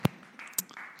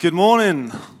Good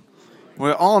morning.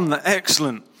 We're on.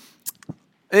 Excellent.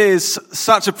 It is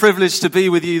such a privilege to be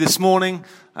with you this morning.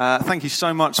 Thank you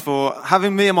so much for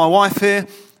having me and my wife here.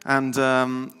 And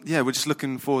we're just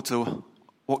looking forward to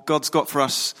what God's got for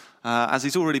us as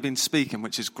He's already been speaking,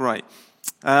 which is great.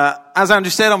 As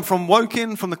Andrew said, I'm from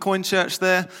Woking, from the Coin Church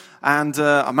there, and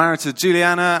I'm married to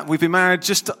Juliana. We've been married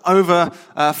just over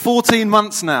 14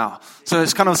 months now, so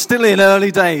it's kind of still in early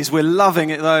days. We're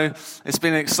loving it though. It's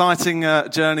been an exciting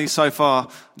journey so far.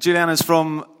 Juliana's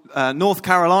from North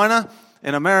Carolina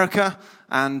in America,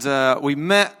 and we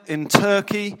met in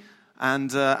Turkey,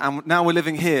 and now we're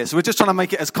living here. So we're just trying to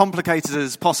make it as complicated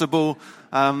as possible,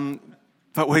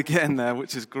 but we're getting there,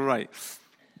 which is great.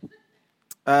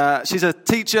 She's a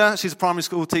teacher, she's a primary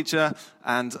school teacher,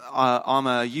 and I'm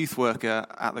a youth worker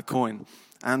at the Coin.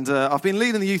 And I've been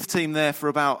leading the youth team there for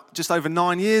about just over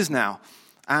 9 years now.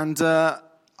 And I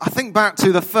think back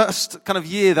to the first kind of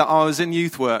year that I was in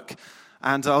youth work.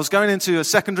 And I was going into a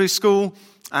secondary school,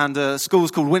 and the school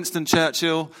was called Winston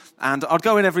Churchill. And I'd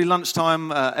go in every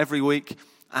lunchtime every week,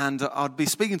 and I'd be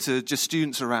speaking to just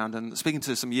students around and speaking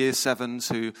to some year sevens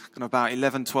who kind of about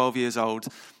 11, 12 years old.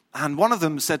 And one of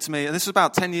them said to me, and this was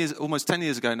about 10 years, almost 10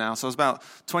 years ago now, so I was about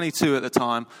 22 at the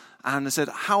time, and they said,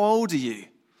 "How old are you?"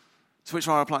 To which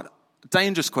I replied,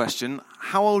 "Dangerous question,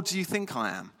 how old do you think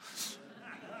I am?"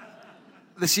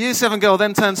 This year 7 girl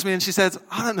then turned to me and she said,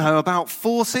 "I don't know, about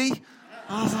 40?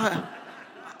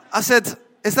 I said,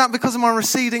 "Is that because of my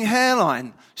receding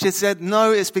hairline?" She said,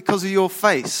 "No, it's because of your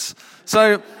face."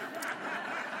 So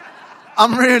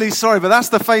I'm really sorry, but that's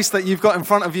the face that you've got in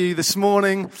front of you this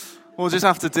morning. We'll just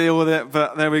have to deal with it,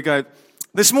 but there we go.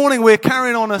 This morning we're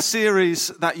carrying on a series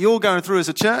that you're going through as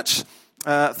a church,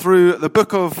 through the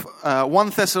book of 1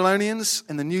 Thessalonians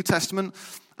in the New Testament.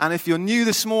 And if you're new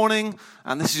this morning,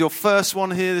 and this is your first one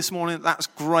here this morning, that's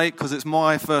great, because it's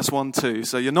my first one too,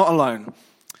 so you're not alone.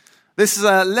 This is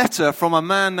a letter from a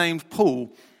man named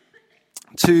Paul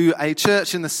to a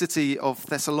church in the city of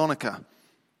Thessalonica.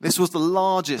 This was the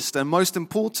largest and most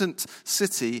important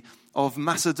city of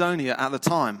Macedonia at the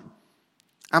time.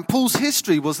 And Paul's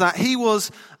history was that he was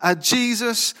a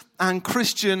Jesus and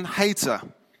Christian hater.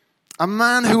 A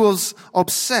man who was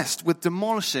obsessed with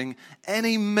demolishing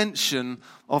any mention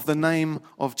of the name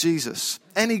of Jesus,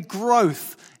 any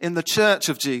growth in the church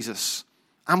of Jesus,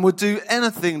 and would do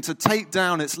anything to take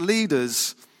down its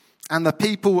leaders and the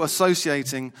people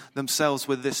associating themselves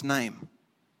with this name.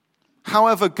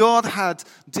 However, God had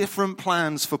different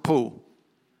plans for Paul.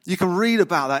 You can read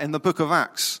about that in the book of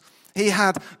Acts. He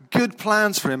had good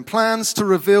plans for him, plans to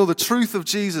reveal the truth of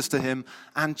Jesus to him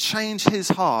and change his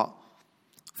heart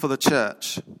for the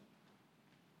church.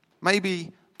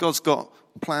 Maybe God's got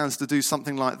plans to do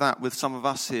something like that with some of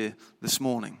us here this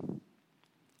morning.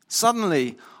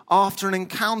 Suddenly, after an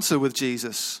encounter with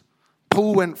Jesus,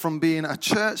 Paul went from being a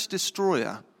church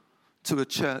destroyer to a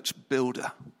church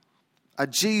builder, a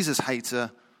Jesus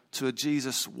hater to a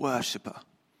Jesus worshipper.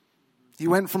 He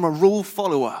went from a rule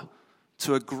follower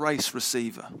to a grace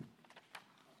receiver.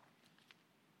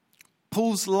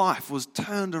 Paul's life was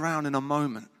turned around in a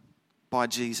moment by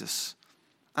Jesus.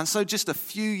 And so just a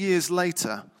few years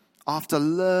later, after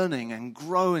learning and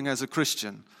growing as a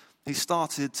Christian, he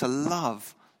started to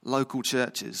love local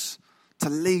churches, to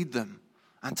lead them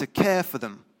and to care for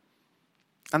them.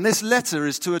 And this letter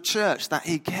is to a church that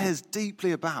he cares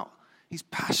deeply about. He's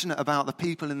passionate about the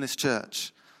people in this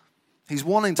church. He's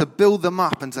wanting to build them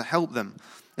up and to help them.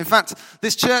 In fact,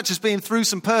 this church has been through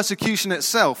some persecution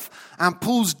itself, and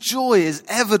Paul's joy is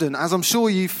evident, as I'm sure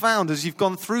you've found as you've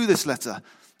gone through this letter.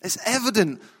 It's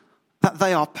evident that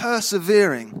they are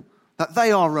persevering, that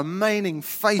they are remaining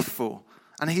faithful,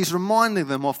 and he's reminding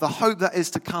them of the hope that is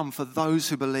to come for those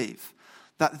who believe.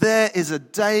 That there is a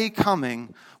day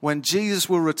coming when Jesus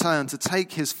will return to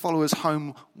take his followers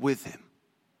home with him.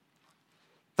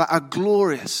 That a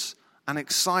glorious and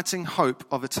exciting hope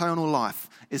of eternal life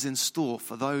is in store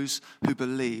for those who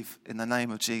believe in the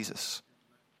name of Jesus.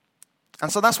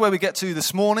 And so that's where we get to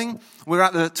this morning.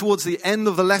 We're towards the end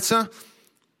of the letter.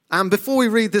 And before we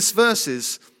read these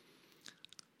verses,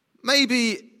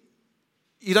 maybe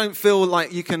you don't feel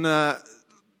like you can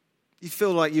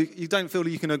you don't feel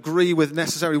you can agree with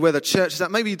necessarily where the church is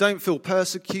at. Maybe you don't feel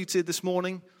persecuted this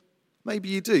morning. Maybe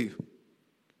you do.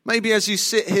 Maybe as you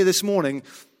sit here this morning,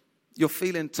 you're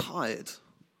feeling tired.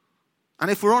 And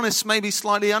if we're honest, maybe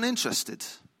slightly uninterested.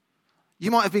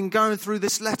 You might have been going through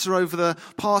this letter over the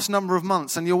past number of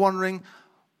months and you're wondering,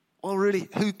 well, really,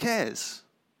 who cares?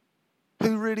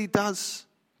 Who really does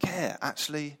care,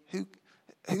 actually?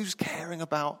 Who's caring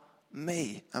about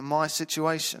me and my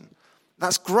situation?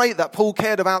 That's great that Paul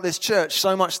cared about this church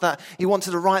so much that he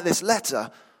wanted to write this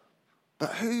letter.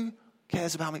 But who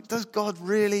cares about me? Does God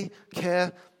really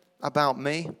care about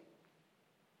me?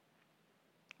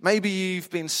 Maybe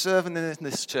you've been serving in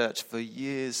this church for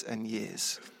years and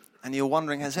years, and you're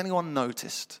wondering, has anyone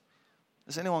noticed?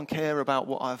 Does anyone care about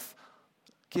what I've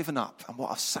given up and what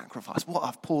I've sacrificed, what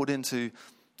I've poured into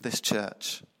this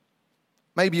church?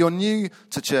 Maybe you're new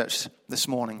to church this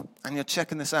morning and you're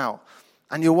checking this out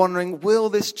and you're wondering, will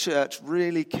this church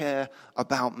really care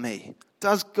about me?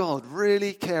 Does God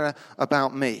really care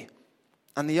about me?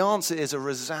 And the answer is a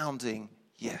resounding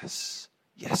yes.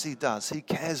 Yes, he does. He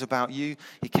cares about you.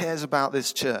 He cares about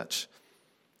this church.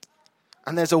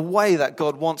 And there's a way that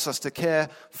God wants us to care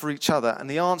for each other. And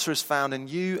the answer is found in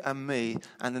you and me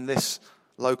and in this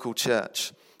local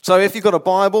church. So if you've got a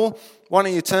Bible, why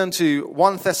don't you turn to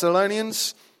 1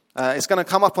 Thessalonians. It's going to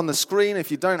come up on the screen if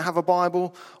you don't have a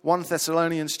Bible. 1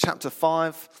 Thessalonians chapter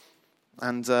 5.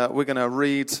 And we're going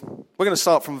to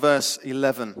start from verse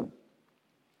 11.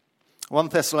 1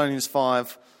 Thessalonians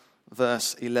 5,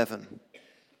 verse 11.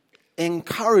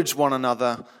 Encourage one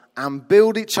another and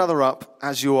build each other up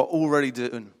as you are already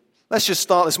doing. Let's just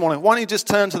start this morning. Why don't you just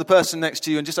turn to the person next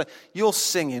to you and just say, your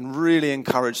singing really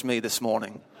encouraged me this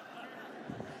morning.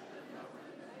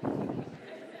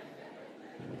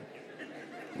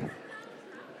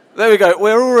 There we go.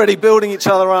 We're already building each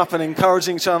other up and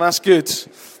encouraging each other. That's good.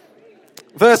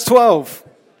 Verse 12.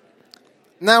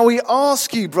 Now we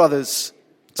ask you, brothers,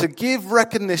 to give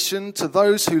recognition to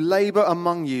those who labor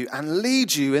among you and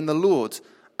lead you in the Lord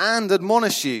and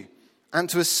admonish you, and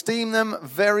to esteem them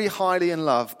very highly in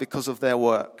love because of their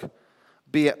work.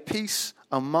 Be at peace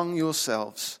among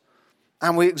yourselves.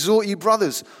 And we exhort you,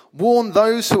 brothers, warn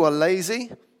those who are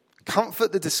lazy,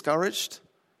 comfort the discouraged,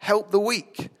 help the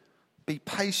weak, be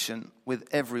patient with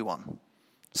everyone.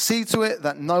 See to it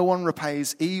that no one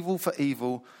repays evil for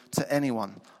evil to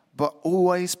anyone, but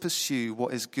always pursue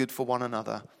what is good for one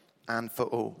another and for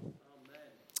all. Amen.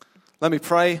 Let me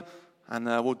pray, and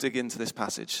we'll dig into this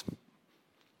passage.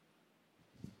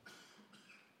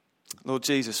 Lord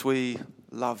Jesus, we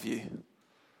love you.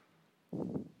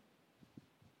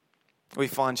 We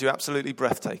find you absolutely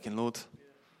breathtaking, Lord.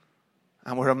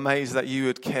 And we're amazed that you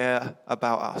would care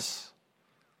about us.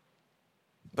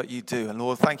 But you do. And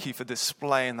Lord, thank you for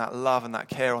displaying that love and that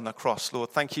care on the cross.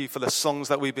 Lord, thank you for the songs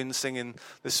that we've been singing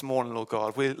this morning, Lord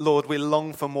God. Lord, we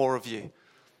long for more of you.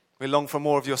 We long for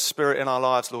more of your spirit in our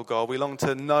lives, Lord God. We long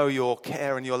to know your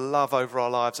care and your love over our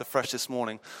lives afresh this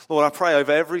morning. Lord, I pray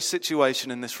over every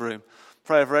situation in this room.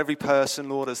 Pray over every person,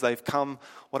 Lord, as they've come,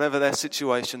 whatever their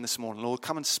situation this morning. Lord,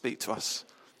 come and speak to us.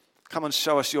 Come and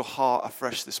show us your heart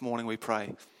afresh this morning, we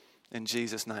pray. In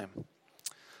Jesus' name.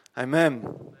 Amen.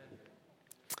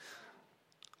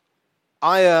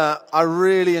 I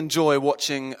really enjoy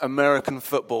watching American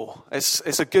football.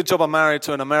 It's a good job I'm married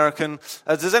to an American.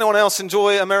 Does anyone else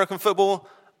enjoy American football?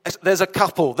 There's a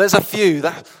couple. There's a few.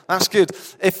 That's good.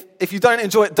 If you don't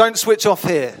enjoy it, don't switch off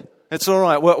here. It's all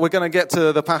right. We're going to get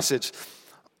to the passage.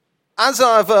 As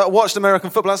I've watched American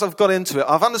football, as I've got into it,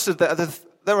 I've understood that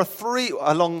there are three,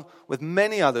 along with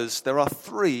many others, there are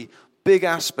three big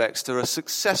aspects to a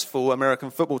successful American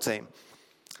football team.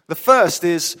 The first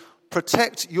is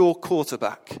protect your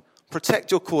quarterback.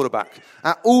 Protect your quarterback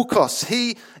at all costs.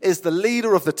 He is the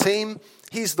leader of the team.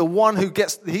 He's the one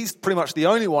he's pretty much the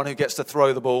only one who gets to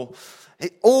throw the ball.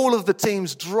 All of the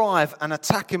team's drive and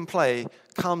attacking play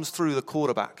comes through the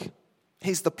quarterback.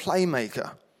 He's the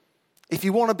playmaker. If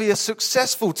you want to be a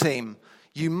successful team,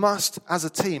 you must, as a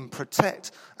team,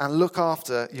 protect and look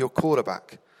after your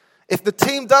quarterback. If the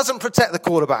team doesn't protect the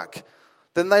quarterback,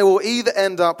 then they will either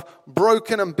end up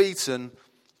broken and beaten,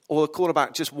 or the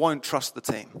quarterback just won't trust the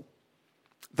team.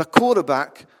 The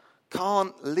quarterback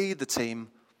can't lead the team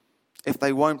if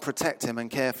they won't protect him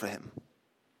and care for him.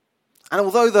 And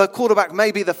although the quarterback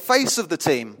may be the face of the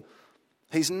team,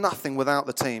 he's nothing without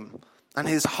the team. And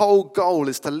his whole goal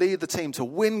is to lead the team to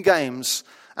win games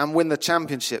and win the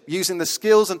championship, using the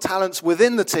skills and talents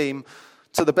within the team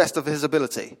to the best of his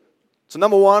ability. So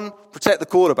number one, protect the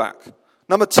quarterback.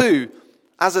 Number two,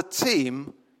 as a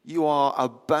team, you are a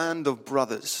band of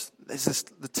brothers.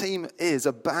 The team is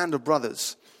a band of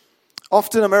brothers.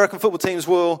 Often American football teams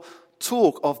will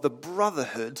talk of the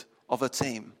brotherhood of a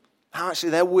team. How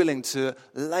actually they're willing to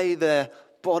lay their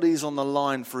bodies on the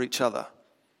line for each other.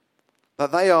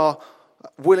 That they are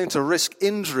willing to risk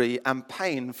injury and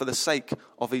pain for the sake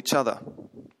of each other.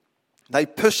 They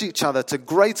push each other to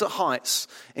greater heights,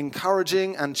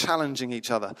 encouraging and challenging each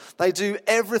other. They do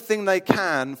everything they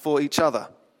can for each other.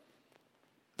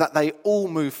 That they all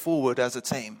move forward as a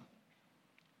team.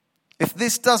 If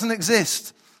this doesn't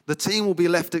exist, the team will be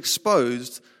left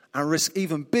exposed and risk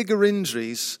even bigger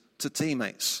injuries to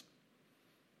teammates.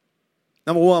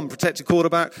 Number one, protect your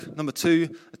quarterback. Number two,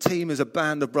 a team is a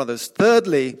band of brothers.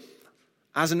 Thirdly,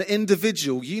 as an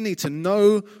individual, you need to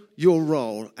know your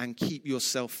role and keep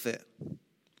yourself fit.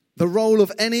 The role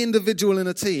of any individual in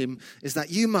a team is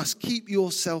that you must keep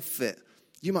yourself fit.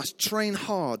 You must train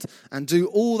hard and do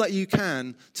all that you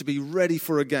can to be ready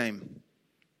for a game.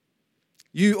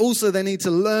 You also then need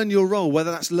to learn your role,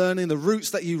 whether that's learning the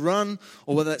routes that you run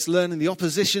or whether it's learning the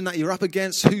opposition that you're up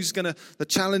against, the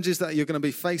challenges that you're going to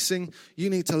be facing. You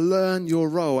need to learn your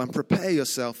role and prepare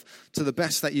yourself to the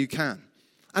best that you can.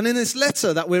 And in this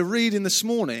letter that we're reading this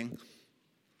morning,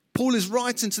 Paul is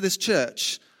writing to this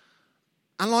church.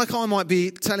 And like I might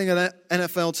be telling an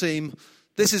NFL team,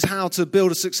 this is how to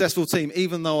build a successful team,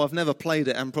 even though I've never played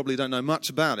it and probably don't know much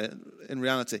about it in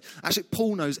reality. Actually,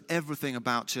 Paul knows everything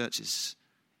about churches.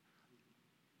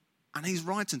 And he's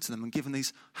writing to them and giving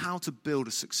these how to build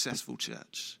a successful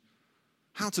church.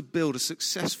 How to build a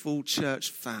successful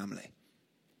church family.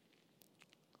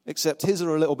 Except his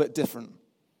are a little bit different.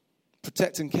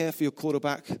 Protect and care for your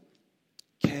quarterback.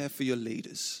 Care for your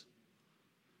leaders.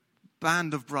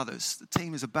 Band of brothers. The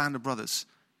team is a band of brothers.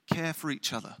 Care for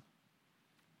each other.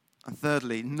 And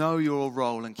thirdly, know your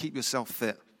role and keep yourself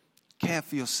fit. Care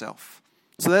for yourself.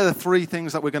 So they're the three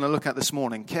things that we're going to look at this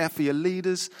morning. Care for your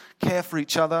leaders, care for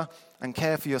each other, and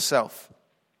care for yourself.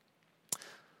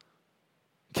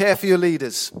 Care for your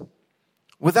leaders.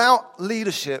 Without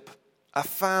leadership, a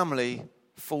family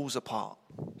falls apart.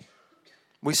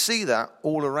 We see that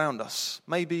all around us.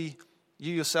 Maybe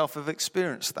you yourself have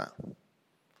experienced that.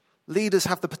 Leaders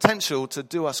have the potential to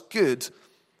do us good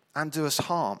and do us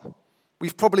harm.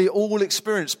 We've probably all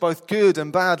experienced both good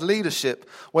and bad leadership,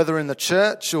 whether in the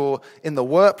church or in the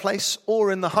workplace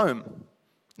or in the home.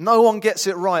 No one gets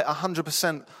it right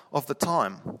 100% of the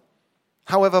time.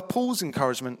 However, Paul's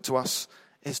encouragement to us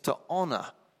is to honor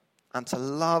and to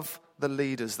love the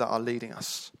leaders that are leading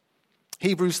us.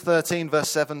 Hebrews 13 verse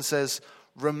 7 says,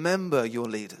 "Remember your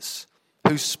leaders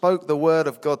who spoke the word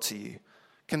of God to you.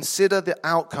 Consider the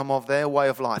outcome of their way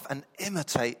of life and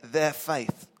imitate their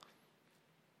faith."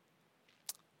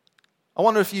 I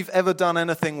wonder if you've ever done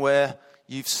anything where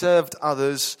you've served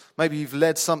others, maybe you've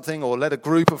led something or led a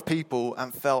group of people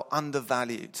and felt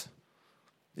undervalued.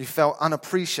 You felt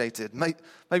unappreciated.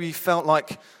 Maybe you felt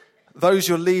like those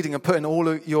you're leading and putting all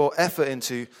of your effort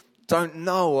into don't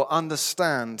know or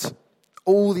understand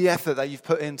all the effort that you've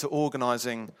put into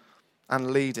organizing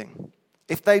and leading.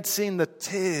 If they'd seen the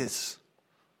tears,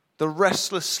 the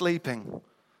restless sleeping,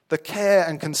 the care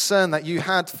and concern that you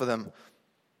had for them.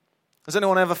 Has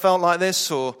anyone ever felt like this,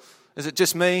 or is it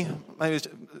just me? Maybe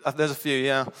there's a few,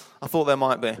 yeah. I thought there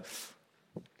might be.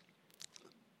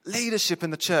 Leadership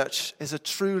in the church is a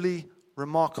truly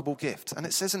remarkable gift. And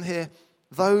it says in here,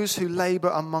 those who labor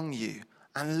among you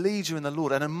and lead you in the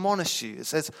Lord and admonish you. It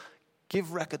says,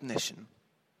 give recognition.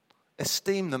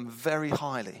 Esteem them very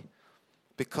highly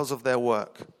because of their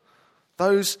work.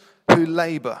 Those who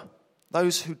labor,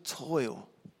 those who toil,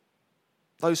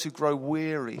 those who grow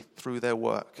weary through their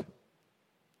work,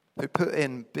 who put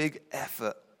in big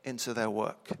effort into their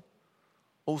work,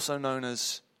 also known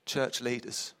as church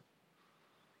leaders.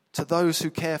 To those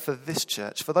who care for this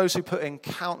church, for those who put in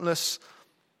countless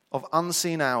of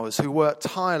unseen hours, who work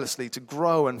tirelessly to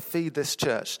grow and feed this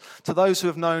church, to those who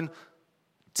have known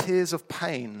tears of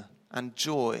pain and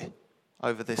joy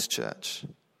over this church,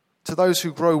 to those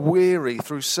who grow weary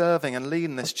through serving and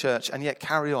leading this church and yet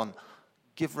carry on,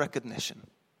 give recognition.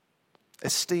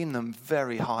 Esteem them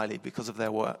very highly because of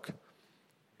their work.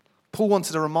 Paul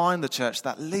wanted to remind the church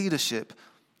that leadership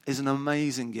is an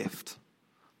amazing gift.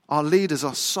 Our leaders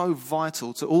are so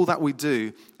vital to all that we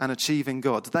do and achieve in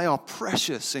God. They are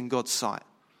precious in God's sight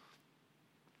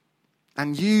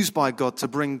and used by God to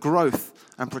bring growth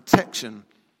and protection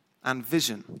and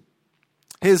vision.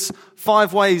 Here's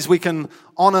 5 ways we can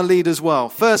honor leaders well.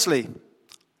 Firstly,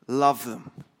 love them.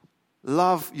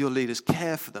 Love your leaders.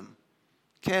 Care for them.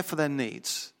 Care for their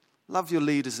needs. Love your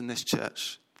leaders in this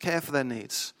church. Care for their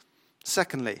needs.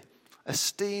 Secondly,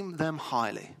 esteem them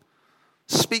highly.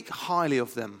 Speak highly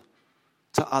of them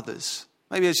to others.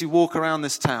 Maybe as you walk around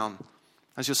this town,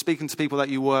 as you're speaking to people that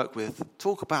you work with,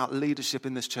 talk about leadership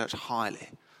in this church highly.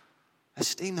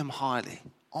 Esteem them highly.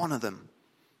 Honor them.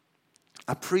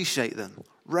 Appreciate them.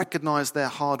 Recognize their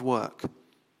hard work.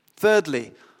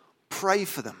 Thirdly, pray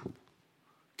for them.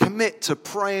 Commit to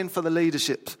praying for the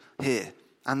leadership here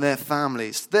and their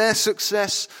families. Their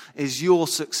success is your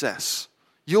success.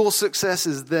 Your success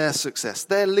is their success.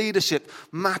 Their leadership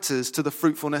matters to the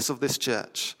fruitfulness of this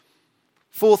church.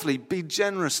 Fourthly, be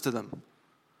generous to them.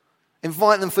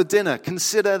 Invite them for dinner.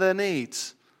 Consider their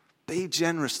needs. Be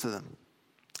generous to them.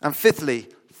 And fifthly,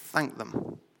 thank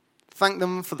them. Thank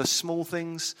them for the small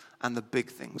things and the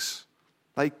big things.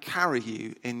 They carry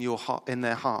you in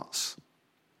their hearts.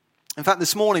 In fact,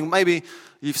 this morning, maybe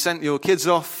you've sent your kids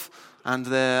off and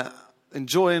they're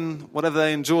enjoying whatever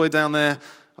they enjoy down there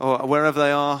or wherever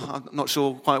they are. I'm not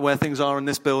sure quite where things are in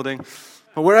this building.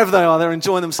 But wherever they are, they're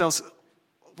enjoying themselves.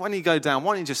 When you go down,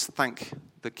 why don't you just thank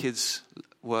the kids'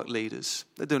 work leaders?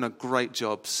 They're doing a great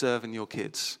job serving your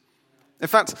kids. In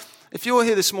fact, if you're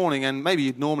here this morning, and maybe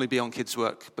you'd normally be on kids'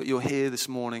 work, but you're here this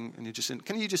morning and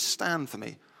can you just stand for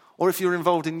me? Or if you're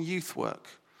involved in youth work,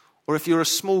 or if you're a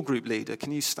small group leader,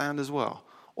 can you stand as well?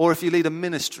 Or if you lead a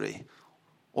ministry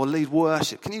or lead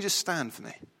worship, can you just stand for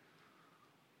me?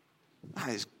 That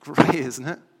is great, isn't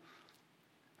it?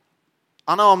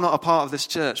 I know I'm not a part of this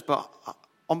church, but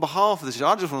on behalf of this church,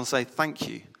 I just want to say thank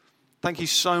you. Thank you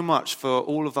so much for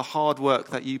all of the hard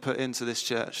work that you put into this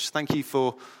church. Thank you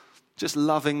for just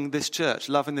loving this church,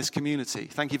 loving this community.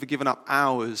 Thank you for giving up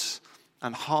hours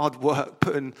and hard work,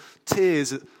 putting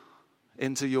tears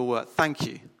into your work. Thank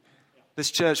you. This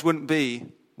church wouldn't be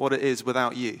what it is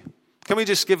without you. Can we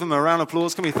just give them a round of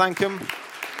applause? Can we thank them?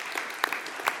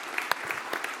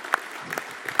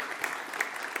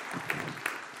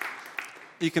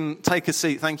 You can take a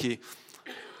seat. Thank you.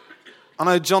 I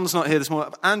know John's not here this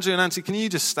morning. Andrew and Nancy, can you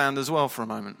just stand as well for a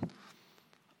moment?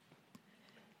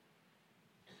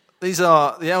 These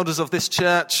are the elders of this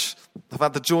church. I've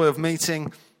had the joy of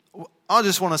meeting. I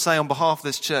just want to say on behalf of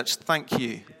this church, thank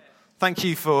you. Thank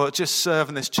you for just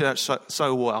serving this church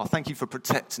so well. Thank you for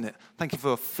protecting it. Thank you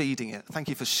for feeding it. Thank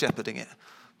you for shepherding it.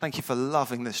 Thank you for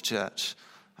loving this church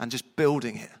and just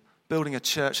building it. Building a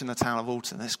church in the town of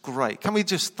Alton. It's great. Can we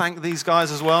just thank these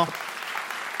guys as well?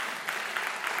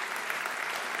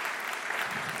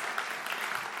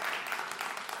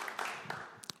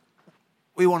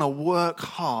 We want to work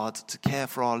hard to care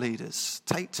for our leaders.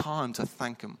 Take time to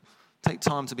thank them. Take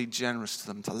time to be generous to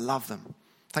them, to love them.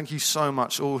 Thank you so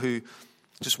much, all who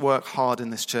just work hard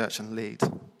in this church and lead.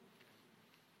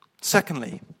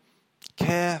 Secondly,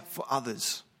 care for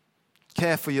others.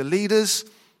 Care for your leaders,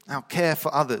 now care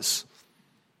for others.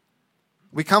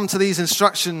 We come to these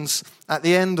instructions at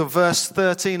the end of verse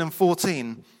 13 and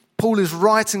 14. Paul is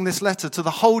writing this letter to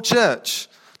the whole church,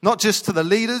 not just to the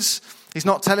leaders. He's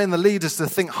not telling the leaders to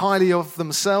think highly of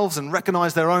themselves and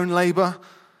recognize their own labor.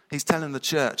 He's telling the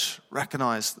church,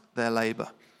 recognize their labor.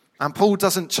 And Paul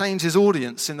doesn't change his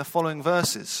audience in the following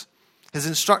verses. His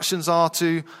instructions are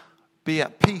to be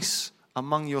at peace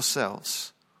among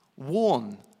yourselves.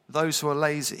 Warn those who are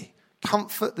lazy.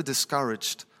 Comfort the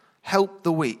discouraged. Help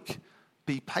the weak.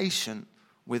 Be patient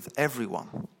with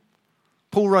everyone.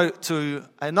 Paul wrote to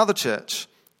another church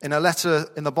in a letter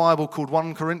in the Bible called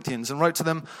 1 Corinthians and wrote to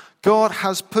them, God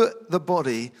has put the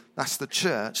body, that's the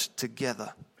church,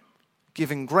 together,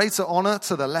 giving greater honor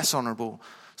to the less honorable,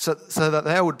 so that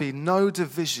there would be no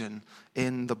division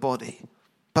in the body,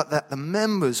 but that the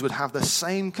members would have the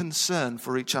same concern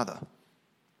for each other.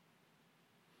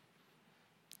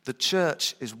 The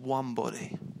church is one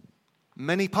body.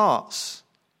 Many parts,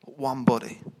 but one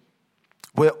body.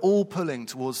 We're all pulling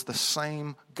towards the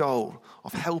same goal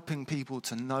of helping people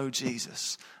to know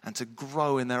Jesus and to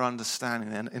grow in their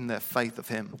understanding and in their faith of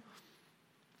him.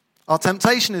 Our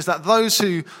temptation is that those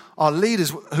who are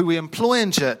leaders, who we employ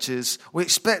in churches, we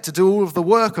expect to do all of the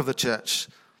work of the church.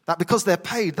 That because they're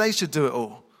paid, they should do it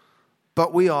all.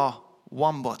 But we are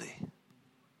one body.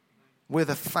 We're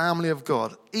the family of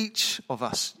God. Each of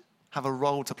us have a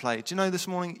role to play. Do you know this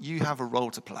morning, you have a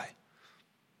role to play?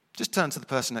 Just turn to the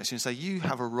person next to you and say, you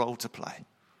have a role to play.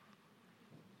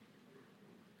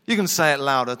 You can say it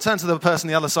louder. Turn to the person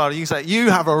on the other side. You can say, you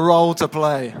have a role to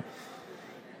play.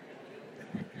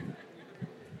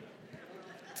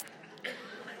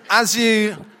 As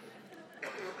you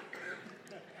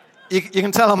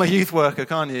can tell I'm a youth worker,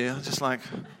 can't you? I just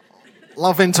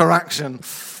love interaction.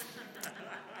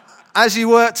 As you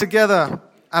work together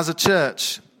as a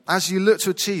church, as you look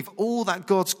to achieve all that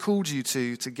God's called you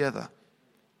to together,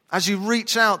 as you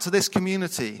reach out to this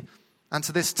community and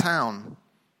to this town,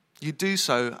 you do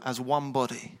so as one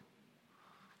body.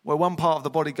 Where one part of the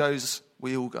body goes,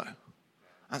 we all go.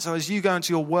 And so as you go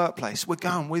into your workplace, we're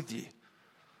going with you.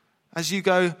 As you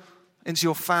go into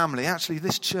your family, actually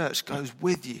this church goes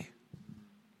with you.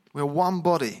 We're one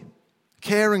body.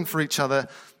 Caring for each other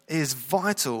is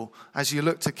vital as you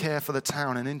look to care for the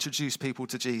town and introduce people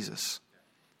to Jesus.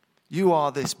 You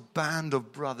are this band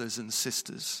of brothers and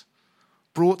sisters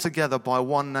brought together by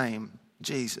one name,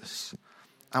 Jesus,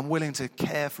 and willing to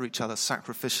care for each other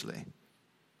sacrificially.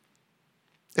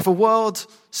 If a world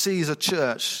sees a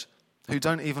church who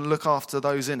don't even look after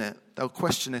those in it, they'll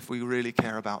question if we really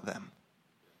care about them.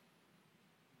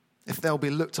 If if they'll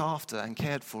be looked after and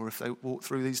cared for if they walk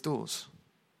through these doors?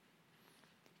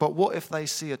 But what if they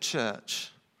see a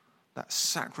church that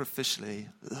sacrificially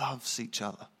loves each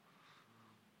other?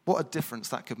 What a difference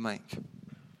that could make.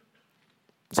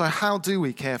 So how do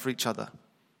we care for each other?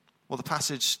 Well, the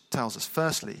passage tells us,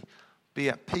 firstly, be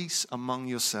at peace among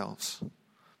yourselves.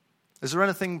 Is there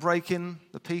anything breaking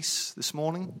the peace this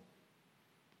morning?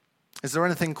 Is there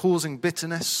anything causing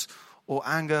bitterness or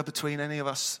anger between any of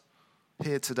us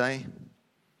here today?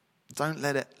 Don't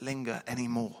let it linger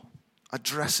anymore.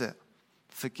 Address it.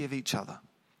 Forgive each other.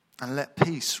 And let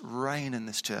peace reign in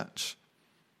this church.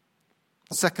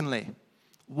 Secondly,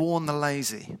 warn the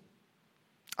lazy.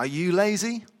 Are you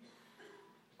lazy?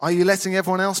 Are you letting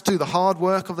everyone else do the hard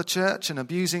work of the church and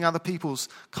abusing other people's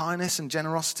kindness and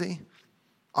generosity?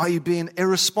 Are you being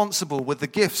irresponsible with the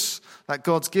gifts that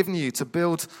God's given you to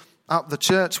build up the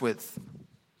church with?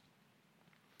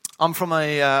 I'm from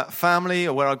a family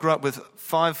where I grew up with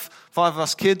five of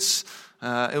us kids.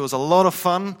 It was a lot of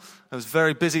fun. It was a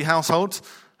very busy household.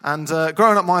 And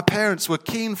growing up, my parents were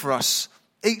keen for us,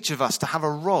 each of us, to have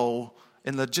a role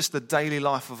in just the daily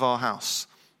life of our house.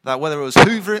 That whether it was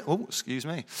hoovering,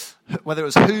 whether it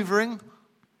was hoovering,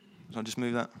 I'll just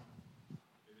move that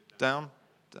down.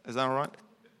 Is that all right?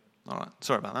 All right,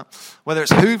 sorry about that. Whether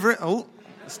it's hoovering,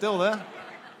 it's still there.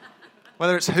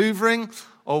 Whether it's hoovering,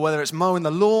 or whether it's mowing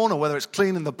the lawn, or whether it's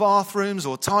cleaning the bathrooms,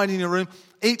 or tidying your room,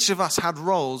 each of us had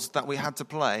roles that we had to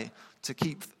play to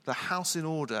keep the house in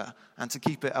order and to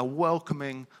keep it a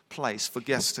welcoming place for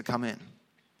guests to come in.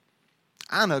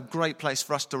 And a great place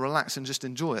for us to relax and just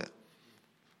enjoy it.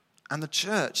 And the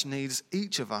church needs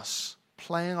each of us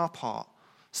playing our part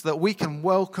so that we can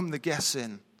welcome the guests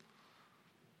in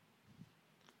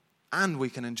and we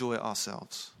can enjoy it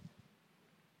ourselves.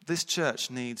 This church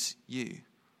needs you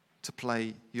to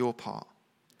play your part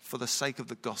for the sake of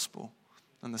the gospel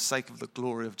and the sake of the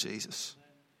glory of Jesus.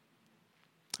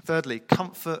 Thirdly,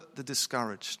 comfort the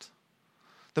discouraged.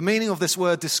 The meaning of this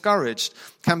word discouraged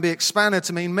can be expanded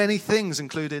to mean many things,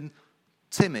 including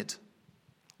timid,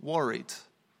 worried,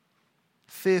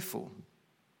 fearful,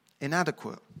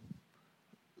 inadequate,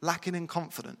 lacking in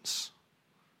confidence,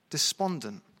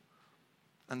 despondent,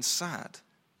 and sad.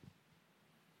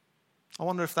 I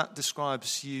wonder if that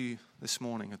describes you this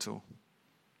morning at all.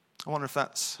 I wonder if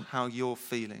that's how you're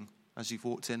feeling as you've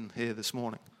walked in here this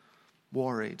morning.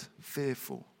 Worried,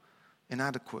 fearful,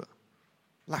 inadequate,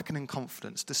 lacking in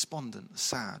confidence, despondent,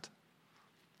 sad.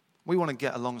 We want to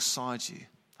get alongside you.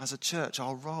 As a church,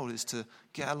 our role is to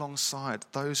get alongside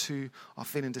those who are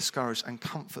feeling discouraged and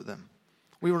comfort them.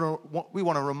 We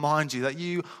want to remind you that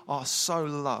you are so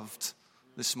loved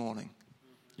this morning.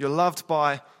 You're loved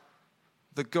by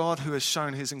the God who has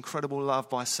shown his incredible love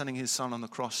by sending his son on the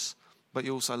cross, but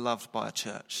you're also loved by a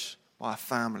church, by a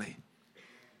family.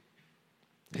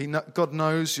 God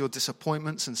knows your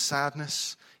disappointments and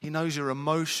sadness. He knows your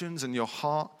emotions and your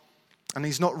heart. And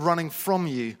he's not running from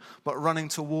you, but running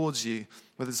towards you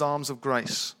with his arms of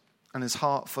grace and his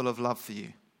heart full of love for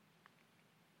you.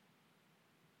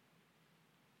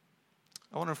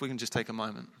 I wonder if we can just take a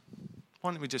moment.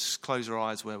 Why don't we just close our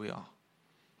eyes where we are?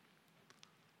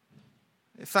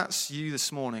 If that's you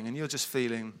this morning and you're just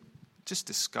feeling just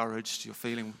discouraged, you're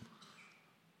feeling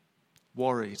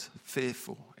worried,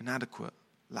 fearful, inadequate,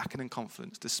 lacking in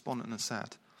confidence, despondent and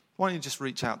sad, why don't you just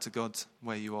reach out to God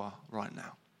where you are right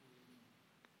now?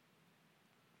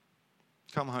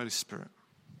 Come, Holy Spirit.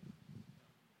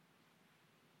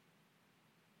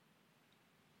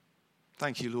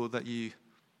 Thank you, Lord, that you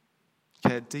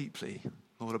care deeply,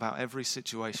 Lord, about every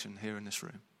situation here in this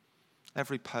room.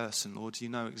 Every person, Lord, you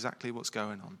know exactly what's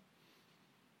going on.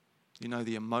 You know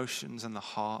the emotions and the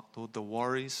heart, Lord, the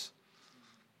worries.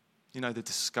 You know the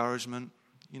discouragement.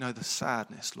 You know the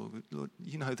sadness, Lord. Lord,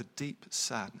 you know the deep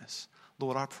sadness.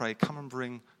 Lord, I pray, come and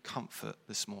bring comfort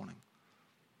this morning.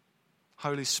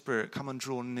 Holy Spirit, come and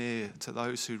draw near to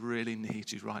those who really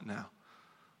need you right now.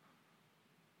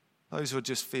 Those who are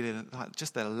just feeling like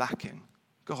just they're lacking.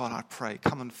 God, I pray,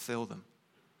 come and fill them.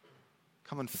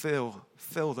 Come and fill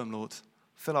them, Lord.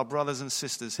 Fill our brothers and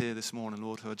sisters here this morning,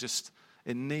 Lord, who are just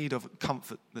in need of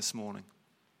comfort this morning.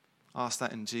 I ask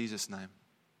that in Jesus' name.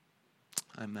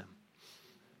 Amen.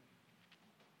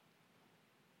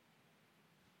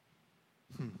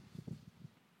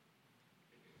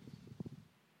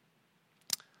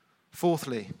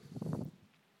 Fourthly,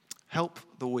 help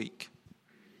the weak.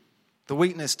 The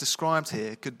weakness described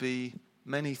here could be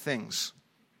many things.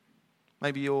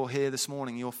 Maybe you're here this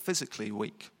morning, you're physically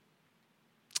weak.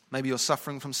 Maybe you're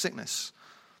suffering from sickness.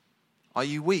 Are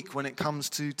you weak when it comes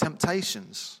to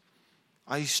temptations?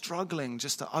 Are you struggling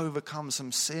just to overcome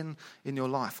some sin in your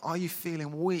life? Are you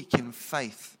feeling weak in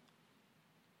faith?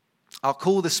 Our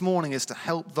call this morning is to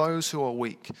help those who are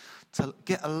weak, to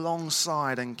get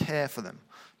alongside and care for them,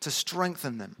 to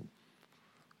strengthen them.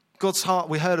 God's heart,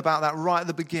 we heard about that right at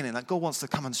the beginning, that God wants to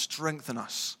come and strengthen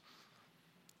us.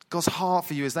 God's heart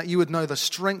for you is that you would know the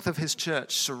strength of his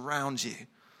church surround you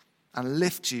and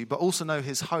lift you, but also know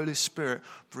his Holy Spirit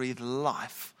breathe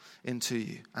life into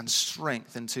you and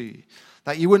strength into you.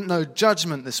 That you wouldn't know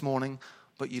judgment this morning,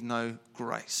 but you'd know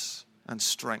grace and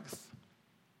strength.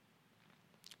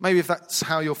 Maybe if that's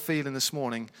how you're feeling this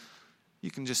morning,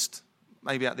 you can just,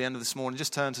 maybe at the end of this morning,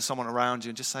 just turn to someone around you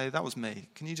and just say, that was me.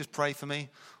 Can you just pray for me?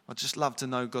 I'd just love to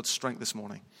know God's strength this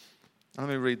morning. And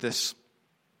let me read this.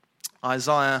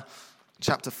 Isaiah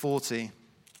chapter 40,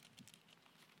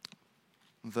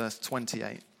 verse 28.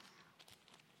 It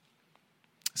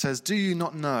says, do you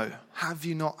not know? Have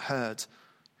you not heard?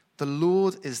 The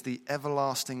Lord is the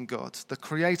everlasting God, the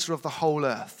creator of the whole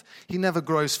earth. He never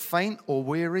grows faint or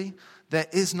weary. There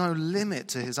is no limit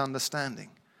to his understanding.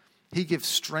 He gives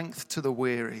strength to the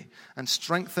weary and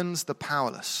strengthens the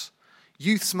powerless.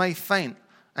 Youths may faint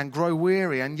and grow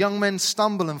weary, and young men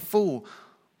stumble and fall.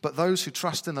 But those who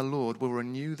trust in the Lord will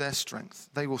renew their strength.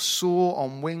 They will soar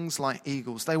on wings like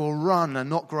eagles. They will run and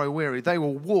not grow weary. They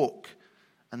will walk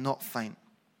and not faint.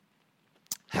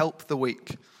 Help the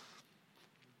weak.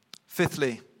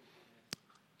 Fifthly,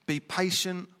 be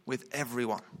patient with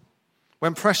everyone.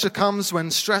 When pressure comes,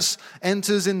 when stress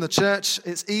enters in the church,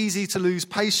 it's easy to lose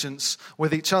patience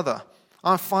with each other.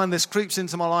 I find this creeps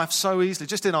into my life so easily.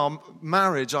 Just in our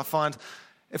marriage, I find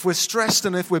if we're stressed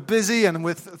and if we're busy and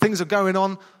with things are going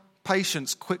on,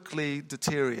 patience quickly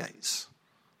deteriorates.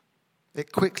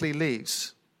 It quickly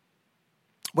leaves.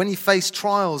 When you face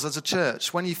trials as a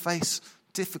church, when you face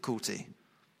difficulty,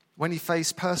 when you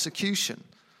face persecution,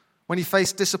 when you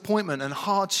face disappointment and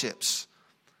hardships,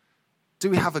 do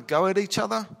we have a go at each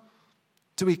other?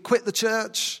 Do we quit the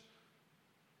church?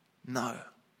 No.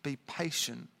 Be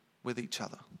patient with each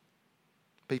other.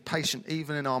 Be patient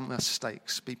even in our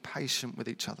mistakes. Be patient with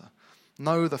each other.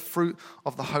 Know the fruit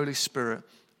of the Holy Spirit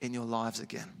in your lives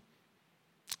again.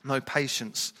 Know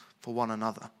patience for one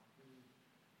another.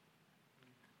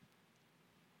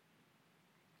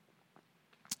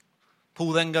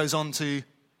 Paul then goes on to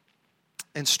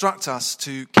instruct us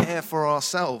to care for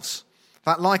ourselves.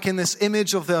 That, like in this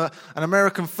image of an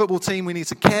American football team, we need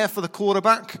to care for the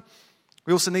quarterback.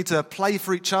 We also need to play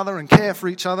for each other and care for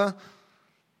each other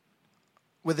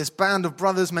with this band of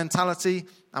brothers mentality.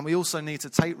 And we also need to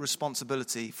take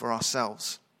responsibility for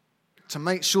ourselves to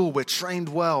make sure we're trained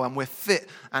well and we're fit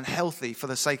and healthy for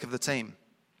the sake of the team.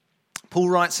 Paul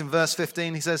writes in verse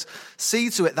 15, he says, see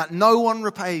to it that no one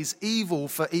repays evil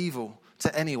for evil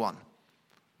to anyone,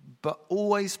 but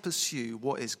always pursue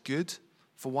what is good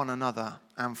for one another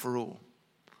and for all.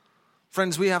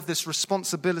 Friends, we have this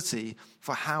responsibility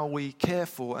for how we care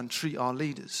for and treat our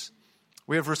leaders.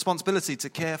 We have a responsibility to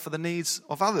care for the needs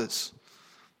of others,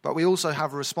 but we also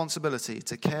have a responsibility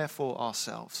to care for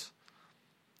ourselves.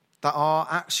 That our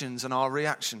actions and our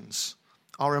reactions,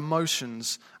 our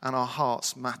emotions and our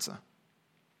hearts matter.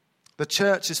 The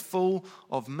church is full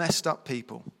of messed up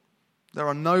people. There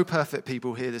are no perfect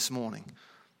people here this morning.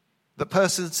 The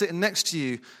person sitting next to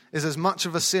you is as much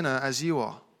of a sinner as you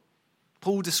are.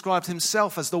 Paul described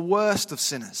himself as the worst of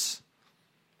sinners.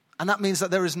 And that means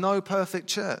that there is no perfect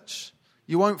church.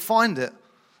 You won't find it.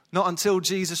 Not until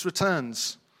Jesus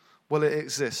returns will it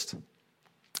exist.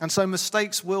 And so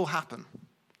mistakes will happen.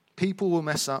 People will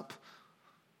mess up.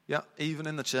 Yeah, even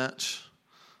in the church.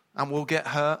 And we'll get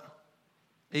hurt.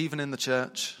 Even in the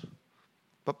church.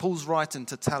 But Paul's writing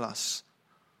to tell us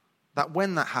that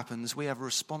when that happens, we have a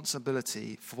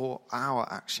responsibility for our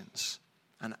actions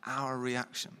and our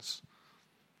reactions.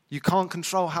 You can't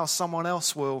control how someone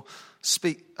else will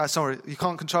speak. You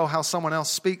can't control how someone else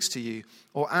speaks to you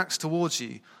or acts towards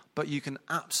you, but you can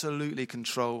absolutely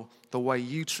control the way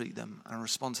you treat them and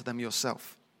respond to them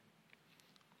yourself.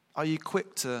 Are you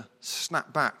quick to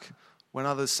snap back when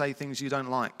others say things you don't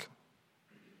like?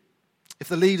 If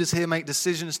the leaders here make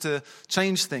decisions to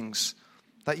change things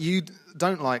that you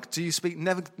don't like, do you speak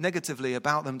negatively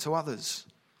about them to others?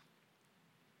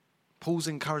 Paul's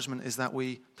encouragement is that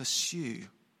we pursue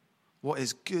what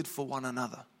is good for one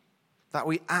another, that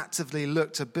we actively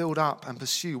look to build up and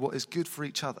pursue what is good for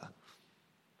each other.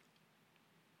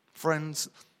 Friends,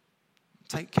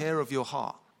 take care of your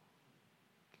heart.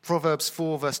 Proverbs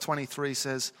 4 verse 23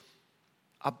 says,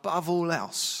 above all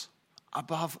else,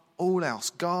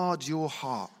 guard your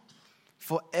heart,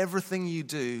 for everything you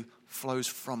do flows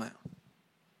from it.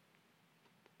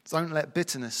 Don't let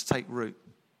bitterness take root.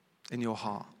 in your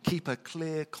heart. Keep a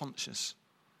clear conscience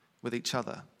with each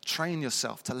other. Train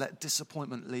yourself to let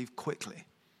disappointment leave quickly.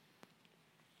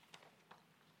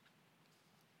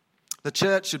 The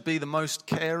church should be the most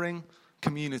caring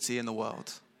community in the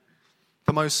world.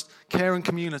 The most caring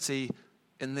community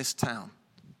in this town.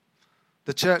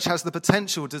 The church has the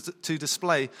potential to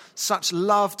display such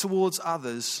love towards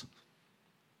others,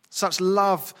 such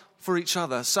love for each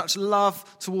other, such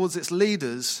love towards its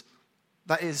leaders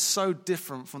that is so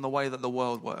different from the way that the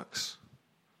world works.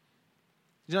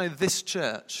 You know, this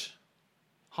church,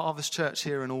 Harvest Church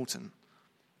here in Alton,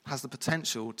 has the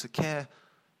potential to care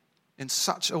in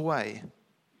such a way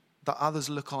that others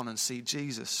look on and see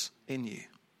Jesus in you.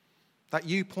 That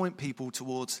you point people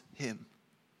towards him.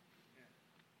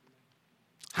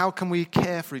 How can we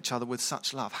care for each other with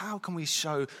such love? How can we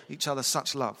show each other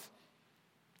such love?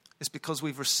 It's because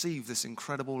we've received this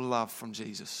incredible love from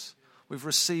Jesus. We've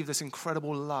received this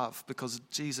incredible love because of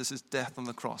Jesus' death on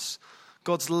the cross.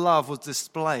 God's love was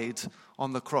displayed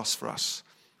on the cross for us.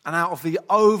 And out of the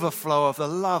overflow of the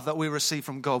love that we receive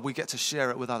from God, we get to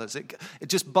share it with others. It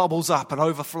just bubbles up and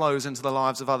overflows into the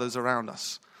lives of others around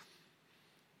us.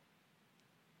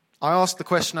 I asked the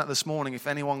question this morning if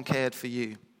anyone cared for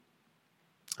you.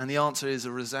 And the answer is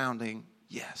a resounding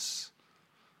yes.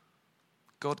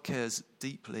 God cares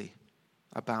deeply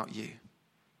about you.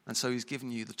 And so he's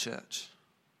given you the church.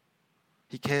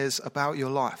 He cares about your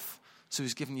life. So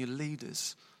he's given you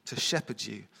leaders to shepherd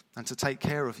you and to take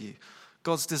care of you.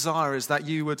 God's desire is that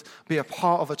you would be a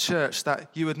part of a church, that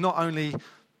you would not only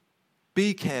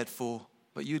be cared for,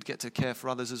 but you'd get to care for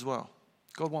others as well.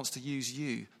 God wants to use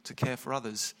you to care for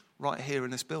others right here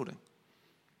in this building,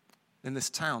 in this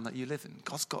town that you live in.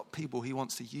 God's got people he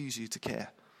wants to use you to care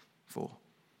for.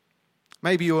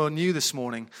 Maybe you're new this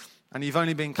morning and you've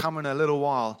only been coming a little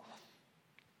while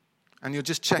and you're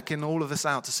just checking all of this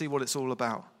out to see what it's all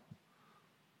about.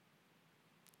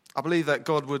 I believe that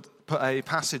God would put a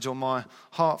passage on my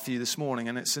heart for you this morning,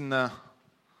 and it's in I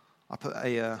put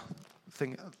a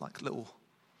thing, like a little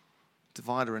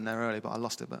divider in there earlier, but I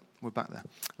lost it, but we're back there.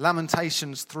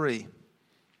 Lamentations 3.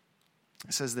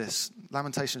 It says this,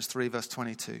 Lamentations 3 verse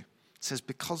 22. It says,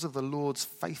 because of the Lord's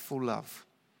faithful love,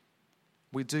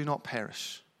 we do not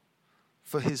perish.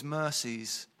 For his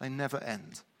mercies, they never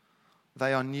end.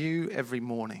 They are new every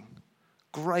morning.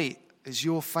 Great is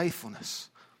your faithfulness.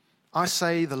 I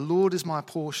say, the Lord is my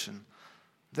portion.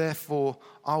 Therefore,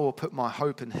 I will put my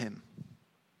hope in him.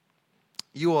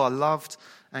 You are loved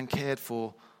and cared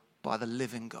for by the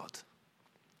living God.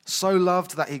 So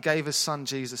loved that he gave his son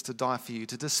Jesus to die for you,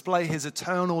 to display his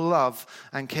eternal love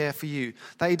and care for you.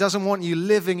 That he doesn't want you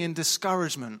living in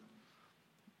discouragement,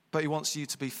 but he wants you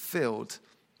to be filled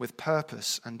with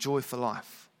purpose and joy for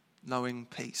life, knowing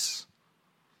peace.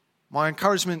 My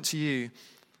encouragement to you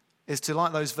is to,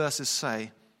 like those verses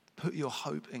say, put your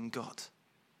hope in God.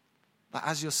 That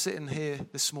as you're sitting here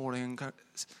this morning and go,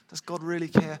 does God really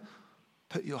care?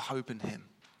 Put your hope in him.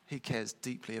 He cares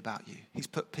deeply about you. He's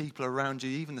put people around you,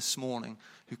 even this morning,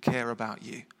 who care about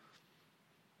you.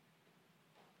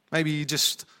 Maybe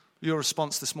your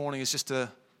response this morning is just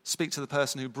to speak to the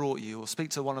person who brought you or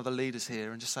speak to one of the leaders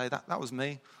here and just say, that was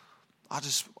me.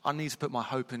 I need to put my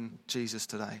hope in Jesus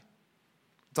today.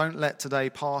 Don't let today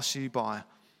pass you by,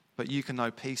 but you can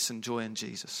know peace and joy in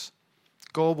Jesus.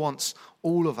 God wants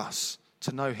all of us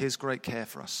to know his great care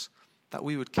for us, that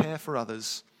we would care for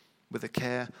others with the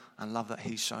care and love that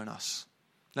he's shown us.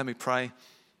 Let me pray,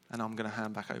 and I'm going to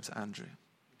hand back over to Andrew.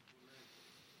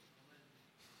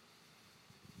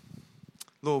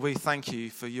 Lord, we thank you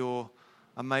for your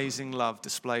amazing love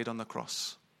displayed on the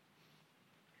cross.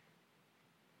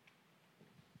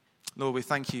 Lord, we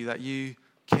thank you that you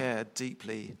care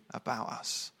deeply about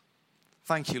us.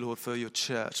 Thank you, Lord, for your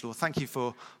church, Lord. Thank you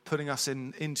for putting us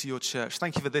into your church.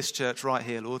 Thank you for this church right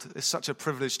here, Lord. It's such a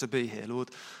privilege to be here, Lord.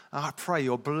 And I pray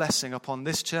your blessing upon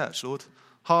this church, Lord.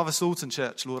 Harvest Alton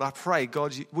Church, Lord. I pray,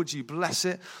 God, would you bless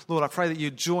it? Lord, I pray that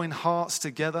you join hearts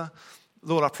together.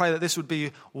 Lord, I pray that this would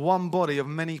be one body of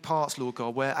many parts, Lord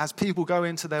God, where as people go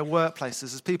into their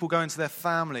workplaces, as people go into their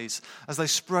families, as they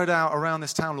spread out around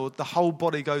this town, Lord, the whole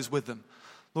body goes with them.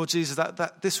 Lord Jesus,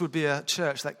 that this would be a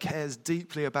church that cares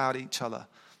deeply about each other,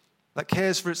 that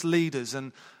cares for its leaders,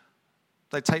 and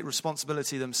they take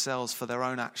responsibility themselves for their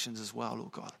own actions as well,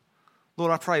 Lord God.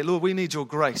 Lord, I pray, Lord, we need your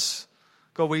grace.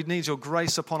 God, we need your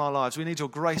grace upon our lives. We need your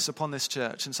grace upon this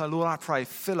church. And so, Lord, I pray,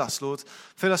 fill us, Lord.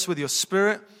 Fill us with your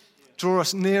spirit. Draw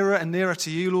us nearer and nearer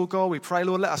to you, Lord God. We pray,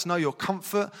 Lord, let us know your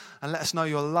comfort and let us know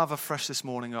your love afresh this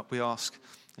morning up, we ask.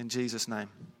 In Jesus' name.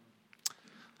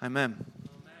 Amen.